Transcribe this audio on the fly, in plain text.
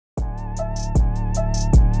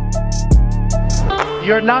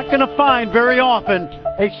You're not going to find very often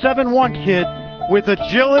a 7'1" kid with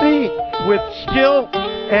agility, with skill,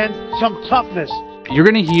 and some toughness. You're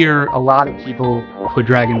going to hear a lot of people put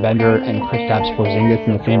Dragan Bender and Kristaps Porzingis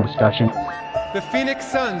in the same discussion. The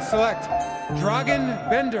Phoenix Suns select Dragan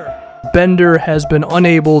Bender. Bender has been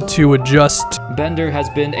unable to adjust. Bender has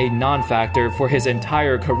been a non-factor for his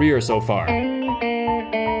entire career so far.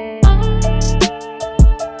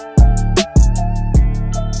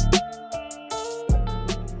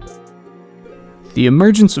 The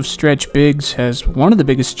emergence of stretch bigs has one of the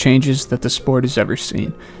biggest changes that the sport has ever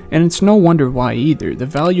seen, and it's no wonder why either. The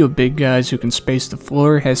value of big guys who can space the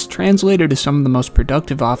floor has translated to some of the most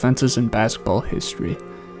productive offenses in basketball history.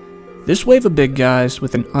 This wave of big guys,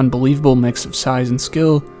 with an unbelievable mix of size and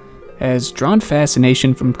skill, has drawn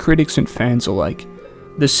fascination from critics and fans alike.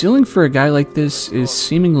 The ceiling for a guy like this is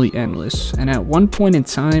seemingly endless, and at one point in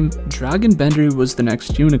time, Dragan Bender was the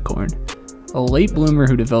next unicorn. A late bloomer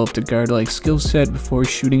who developed a guard-like skill set before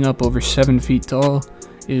shooting up over 7 feet tall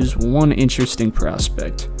is one interesting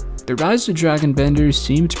prospect. The rise of Dragan Bender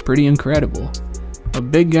seemed pretty incredible. A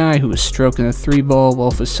big guy who was stroking the 3-ball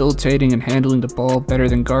while facilitating and handling the ball better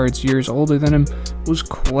than guards years older than him was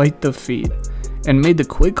quite the feat, and made the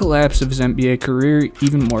quick collapse of his NBA career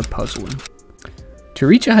even more puzzling. To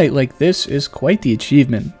reach a height like this is quite the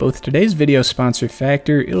achievement, but with today's video sponsor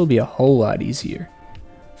Factor, it'll be a whole lot easier.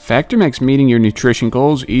 Factor makes meeting your nutrition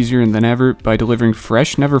goals easier than ever by delivering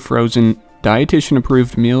fresh, never frozen,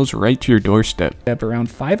 dietitian-approved meals right to your doorstep at around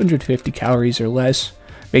 550 calories or less,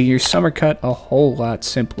 making your summer cut a whole lot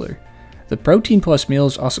simpler. The Protein Plus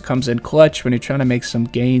meals also comes in clutch when you're trying to make some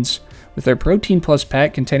gains, with their Protein Plus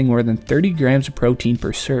pack containing more than 30 grams of protein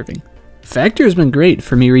per serving. Factor has been great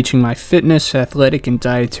for me reaching my fitness, athletic, and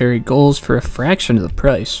dietary goals for a fraction of the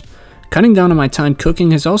price. Cutting down on my time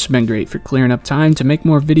cooking has also been great for clearing up time to make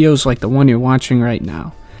more videos like the one you're watching right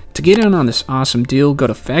now. To get in on this awesome deal, go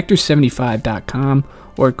to factor75.com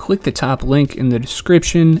or click the top link in the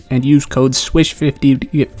description and use code SWISH50 to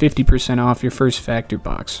get 50% off your first Factor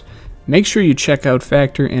box. Make sure you check out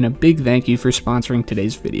Factor, and a big thank you for sponsoring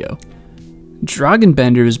today's video. Dragan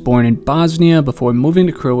Bender was born in Bosnia before moving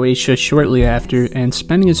to Croatia shortly after and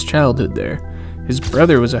spending his childhood there. His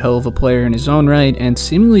brother was a hell of a player in his own right and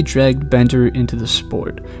seemingly dragged Bender into the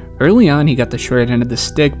sport. Early on, he got the short end of the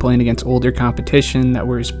stick playing against older competition that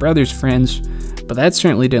were his brother's friends, but that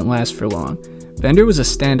certainly didn't last for long. Bender was a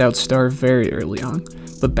standout star very early on,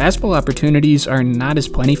 but basketball opportunities are not as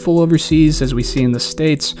plentiful overseas as we see in the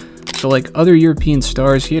States, so like other European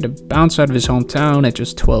stars, he had to bounce out of his hometown at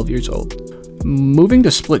just 12 years old. Moving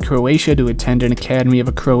to Split, Croatia to attend an academy of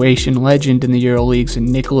a Croatian legend in the Euroleagues in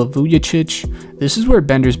Nikola Vujacic, this is where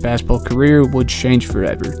Bender's basketball career would change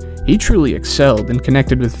forever. He truly excelled and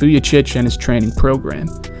connected with Vujacic and his training program.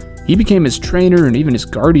 He became his trainer and even his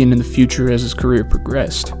guardian in the future as his career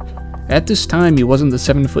progressed. At this time, he wasn't the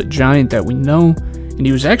 7-foot giant that we know, and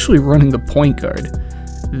he was actually running the point guard.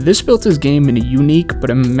 This built his game in a unique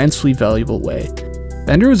but immensely valuable way.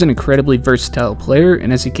 Bender was an incredibly versatile player,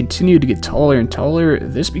 and as he continued to get taller and taller,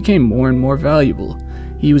 this became more and more valuable.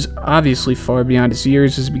 He was obviously far beyond his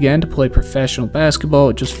years as he began to play professional basketball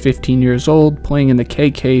at just 15 years old, playing in the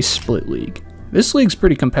KK Split League. This league's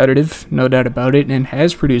pretty competitive, no doubt about it, and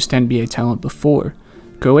has produced NBA talent before.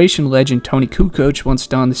 Croatian legend Toni Kukoc once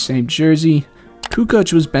donned the same jersey.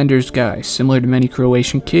 Kukoc was Bender's guy, similar to many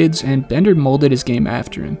Croatian kids, and Bender molded his game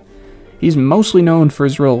after him. He's mostly known for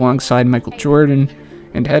his role alongside Michael Jordan,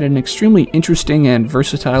 and had an extremely interesting and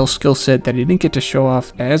versatile skill set that he didn't get to show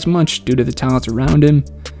off as much due to the talent around him,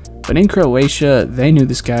 but in Croatia, they knew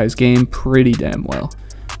this guy's game pretty damn well.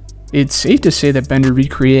 It's safe to say that Bender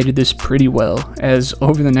recreated this pretty well, as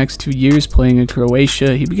over the next 2 years playing in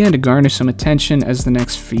Croatia, he began to garner some attention as the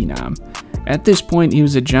next phenom. At this point, he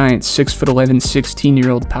was a giant 6'11",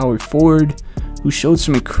 16-year-old power forward who showed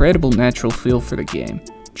some incredible natural feel for the game.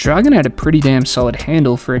 Dragan had a pretty damn solid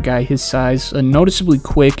handle for a guy his size, a noticeably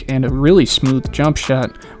quick and a really smooth jump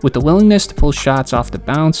shot, with the willingness to pull shots off the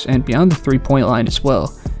bounce and beyond the three-point line as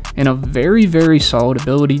well, and a very solid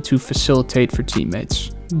ability to facilitate for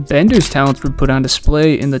teammates. Bender's talents were put on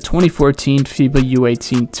display in the 2014 FIBA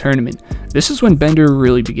U18 tournament. This is when Bender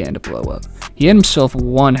really began to blow up. He had himself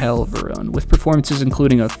one hell of a run, with performances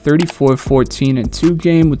including a 34-14-2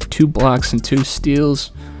 game with 2 blocks and 2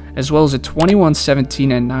 steals, as well as a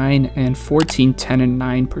 21-17-9 and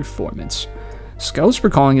 14-10-9 performance. Scouts were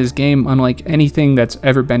calling his game unlike anything that's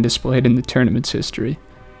ever been displayed in the tournament's history.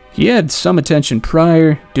 He had some attention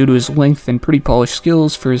prior, due to his length and pretty polished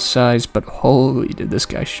skills for his size, but holy did this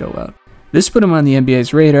guy show out. This put him on the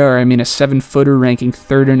NBA's radar. I mean, a 7-footer ranking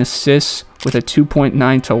 3rd in assists with a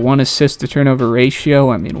 2.9 to 1 assist to turnover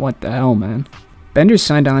ratio. I mean, what the hell, man. Bender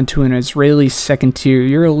signed on to an Israeli second-tier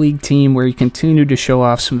EuroLeague team where he continued to show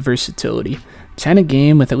off some versatility. 10 a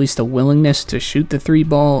game with at least a willingness to shoot the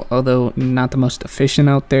 3-ball, although not the most efficient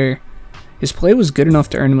out there. His play was good enough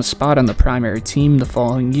to earn him a spot on the primary team the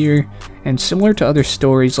following year, and similar to other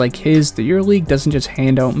stories like his, the EuroLeague doesn't just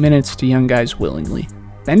hand out minutes to young guys willingly.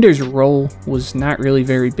 Bender's role was not really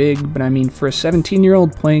very big, but I mean, for a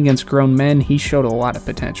 17-year-old playing against grown men, he showed a lot of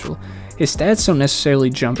potential. His stats don't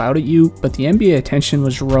necessarily jump out at you, but the NBA attention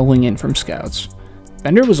was rolling in from scouts.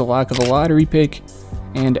 Bender was a lock of a lottery pick,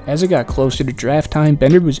 and as it got closer to draft time,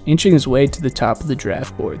 Bender was inching his way to the top of the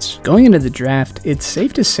draft boards. Going into the draft, it's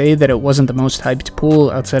safe to say that it wasn't the most hyped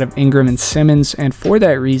pool outside of Ingram and Simmons, and for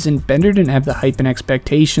that reason, Bender didn't have the hype and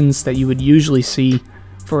expectations that you would usually see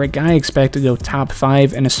for a guy expected to go top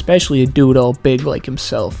 5, and especially a do-it-all big like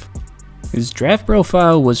himself. His draft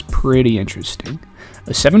profile was pretty interesting.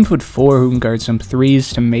 A 7'4" who can guard some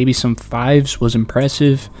 3s to maybe some 5s was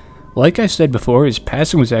impressive. Like I said before, his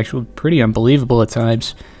passing was actually pretty unbelievable at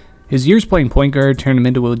times. His years playing point guard turned him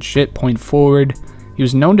into a legit point forward. He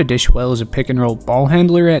was known to dish well as a pick-and-roll ball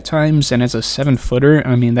handler at times, and as a 7-footer,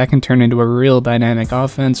 I mean, that can turn into a real dynamic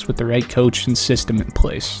offense with the right coach and system in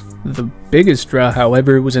place. The biggest draw,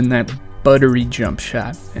 however, was in that buttery jump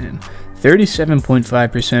shot, and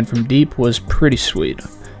 37.5% from deep was pretty sweet.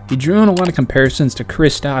 He drew on a lot of comparisons to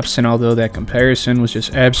Kristaps, and although that comparison was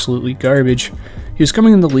just absolutely garbage, he was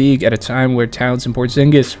coming in the league at a time where Towns and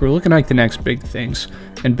Porzingis were looking like the next big things,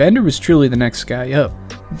 and Bender was truly the next guy up.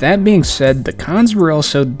 That being said, the cons were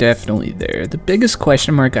also definitely there. The biggest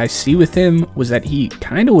question mark I see with him was that he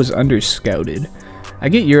kinda was under-scouted. I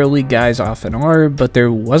get EuroLeague guys often are, but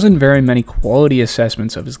there wasn't very many quality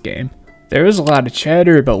assessments of his game. There was a lot of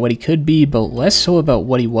chatter about what he could be, but less so about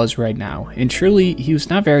what he was right now, and truly, he was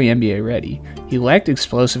not very NBA ready. He lacked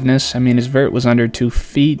explosiveness. I mean, his vert was under 2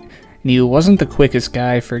 feet, and he wasn't the quickest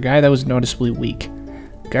guy for a guy that was noticeably weak.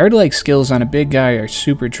 Guard-like skills on a big guy are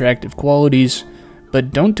super attractive qualities,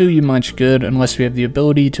 but don't do you much good unless you have the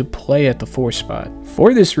ability to play at the 4 spot.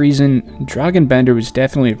 For this reason, Dragan Bender was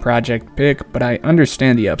definitely a project pick, but I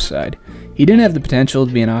understand the upside. He didn't have the potential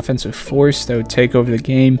to be an offensive force that would take over the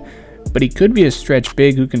game, but he could be a stretch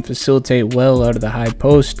big who can facilitate well out of the high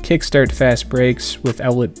post, kickstart fast breaks with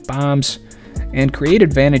outlet bombs, and create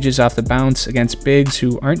advantages off the bounce against bigs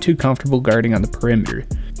who aren't too comfortable guarding on the perimeter.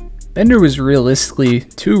 Bender was realistically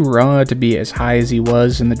too raw to be as high as he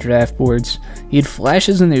was in the draft boards. He had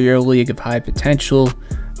flashes in the EuroLeague of high potential,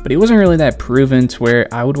 but he wasn't really that proven to where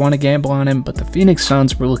I would want to gamble on him, but the Phoenix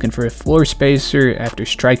Suns were looking for a floor spacer after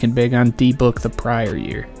striking big on D-Book the prior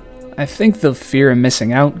year. I think the fear of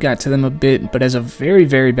missing out got to them a bit, but as a very,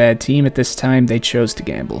 very bad team at this time, they chose to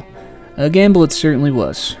gamble. A gamble it certainly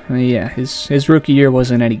was. Yeah, his rookie year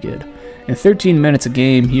wasn't any good. In 13 minutes a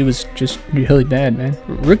game, he was just really bad, man.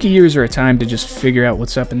 Rookie years are a time to just figure out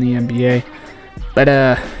what's up in the NBA. But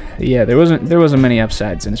yeah, there wasn't many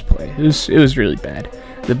upsides in his play. It was really bad.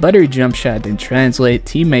 The buttery jump shot didn't translate.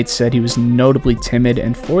 Teammates said he was notably timid,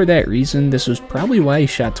 and for that reason, this was probably why he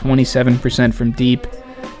shot 27% from deep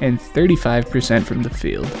and 35% from the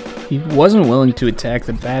field. He wasn't willing to attack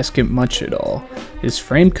the basket much at all. His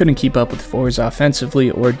frame couldn't keep up with 4s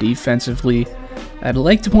offensively or defensively. I'd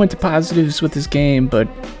like to point to positives with his game, but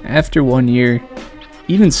after 1 year,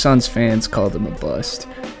 even Suns fans called him a bust.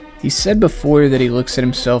 He said before that he looks at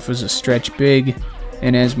himself as a stretch big,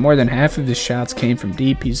 and as more than half of his shots came from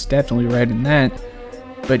deep, he's definitely right in that.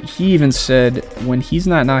 But he even said when he's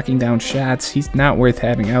not knocking down shots, he's not worth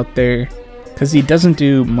having out there, because he doesn't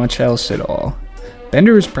do much else at all.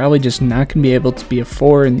 Bender was probably just not going to be able to be a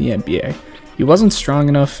 4 in the NBA. He wasn't strong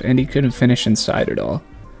enough, and he couldn't finish inside at all.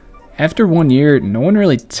 After 1 year, no one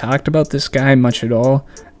really talked about this guy much at all.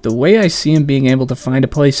 The way I see him being able to find a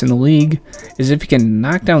place in the league is if he can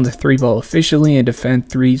knock down the 3-ball efficiently and defend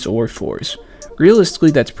 3s or 4s.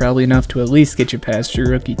 Realistically, that's probably enough to at least get you past your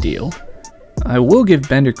rookie deal. I will give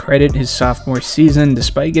Bender credit his sophomore season.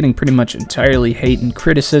 Despite getting pretty much entirely hate and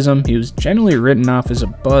criticism, he was generally written off as a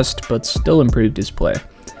bust, but still improved his play.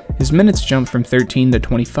 His minutes jumped from 13 to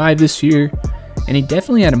 25 this year, and he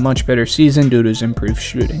definitely had a much better season due to his improved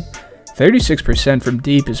shooting. 36% from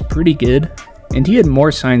deep is pretty good, and he had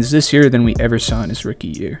more signs this year than we ever saw in his rookie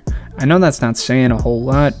year. I know that's not saying a whole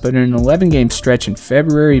lot, but in an 11-game stretch in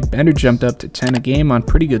February, Bender jumped up to 10 a game on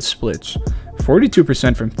pretty good splits.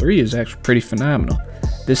 42% from 3 is actually pretty phenomenal.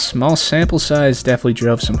 This small sample size definitely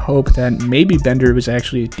drove some hope that maybe Bender was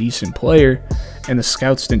actually a decent player, and the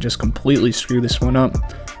scouts didn't just completely screw this one up.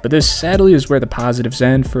 But this sadly is where the positives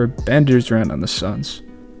end for Bender's run on the Suns.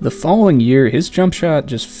 The following year, his jump shot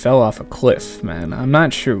just fell off a cliff, man. I'm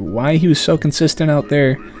not sure why he was so consistent out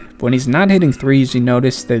there, but when he's not hitting threes, you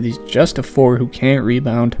notice that he's just a 4 who can't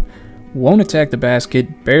rebound, won't attack the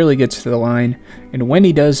basket, barely gets to the line, and when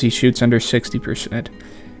he does, he shoots under 60%.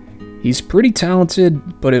 He's pretty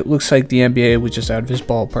talented, but it looks like the NBA was just out of his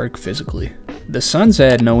ballpark physically. The Suns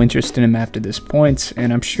had no interest in him after this point,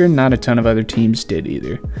 and I'm sure not a ton of other teams did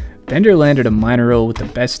either. Bender landed a minor role with the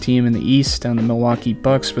best team in the East on the Milwaukee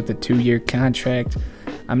Bucks with a 2-year contract.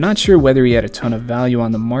 I'm not sure whether he had a ton of value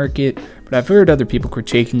on the market, but I've heard other people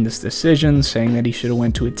critiquing this decision, saying that he should have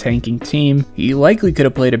went to a tanking team. He likely could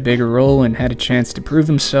have played a bigger role and had a chance to prove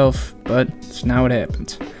himself, but it's not what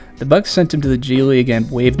happened. The Bucks sent him to the G League and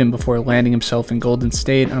waived him before landing himself in Golden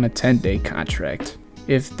State on a 10-day contract.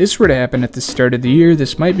 If this were to happen at the start of the year,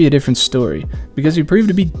 this might be a different story, because he proved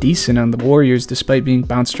to be decent on the Warriors despite being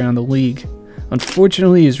bounced around the league.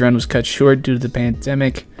 Unfortunately, his run was cut short due to the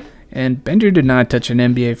pandemic, and Bender did not touch an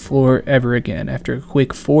NBA floor ever again after a quick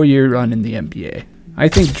 4-year run in the NBA. I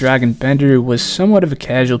think Dragan Bender was somewhat of a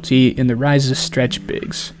casualty in the rise of stretch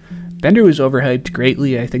bigs. Bender was overhyped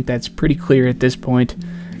greatly, I think that's pretty clear at this point,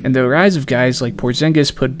 and the rise of guys like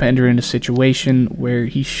Porzingis put Bender in a situation where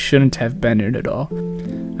he shouldn't have been in at all.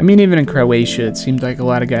 I mean, even in Croatia, it seemed like a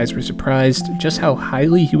lot of guys were surprised just how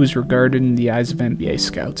highly he was regarded in the eyes of NBA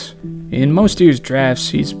scouts. In most years' drafts,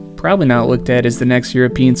 he's probably not looked at as the next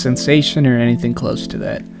European sensation or anything close to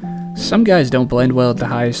that. Some guys don't blend well at the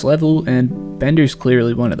highest level, and Bender's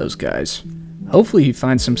clearly one of those guys. Hopefully he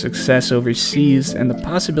finds some success overseas, and the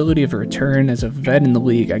possibility of a return as a vet in the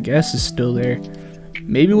league, I guess, is still there.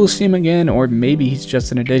 Maybe we'll see him again, or maybe he's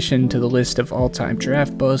just an addition to the list of all-time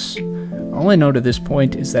draft busts. All I know to this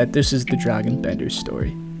point is that this is the Dragan Bender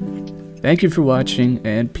story. Thank you for watching,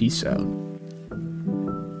 and peace out.